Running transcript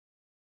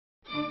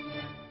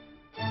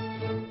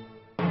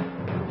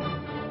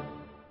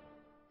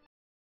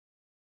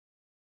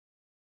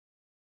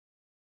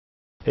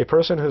A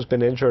person who's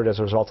been injured as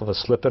a result of a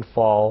slip and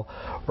fall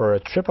or a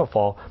trip and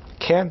fall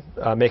can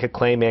make a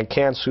claim and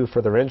can sue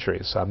for their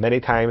injuries. Many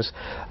times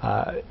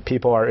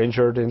people are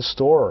injured in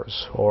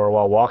stores or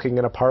while walking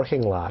in a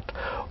parking lot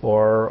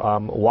or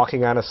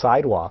walking on a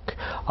sidewalk.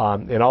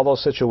 In all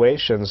those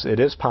situations, it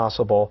is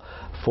possible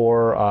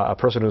for a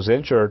person who's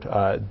injured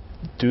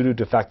due to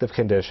defective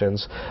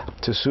conditions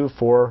to sue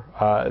for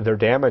their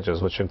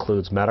damages, which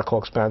includes medical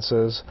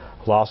expenses,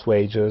 lost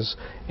wages,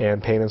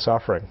 and pain and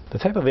suffering. The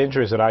type of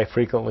injuries that I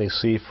frequently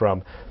see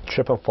from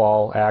trip and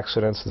fall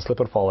accidents and slip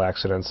and fall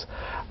accidents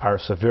are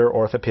severe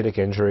orthopedic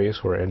injuries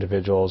where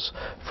individuals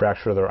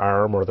fracture their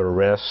arm or their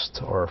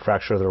wrist or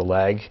fracture their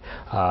leg.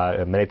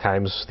 And many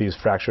times these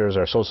fractures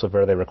are so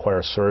severe they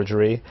require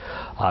surgery.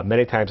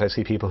 Many times I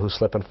see people who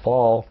slip and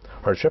fall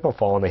or trip and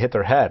fall and they hit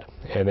their head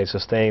and they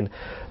sustain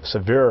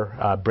severe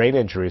brain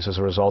injuries as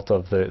a result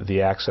of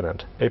the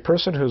accident. A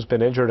person who's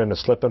been injured in a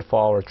slip and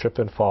fall or trip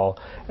and fall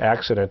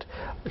accident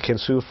can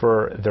sue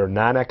for their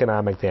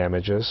non-economic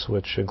damages,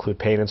 which include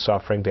pain and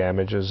suffering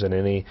damages and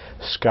any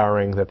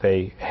scarring that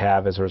they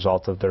have as a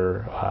result of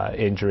their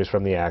injuries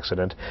from the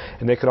accident.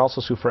 And they can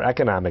also sue for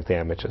economic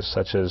damages,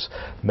 such as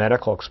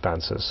medical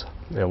expenses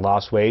and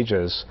lost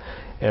wages,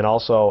 and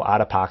also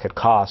out-of-pocket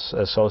costs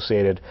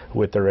associated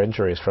with their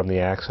injuries from the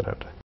accident.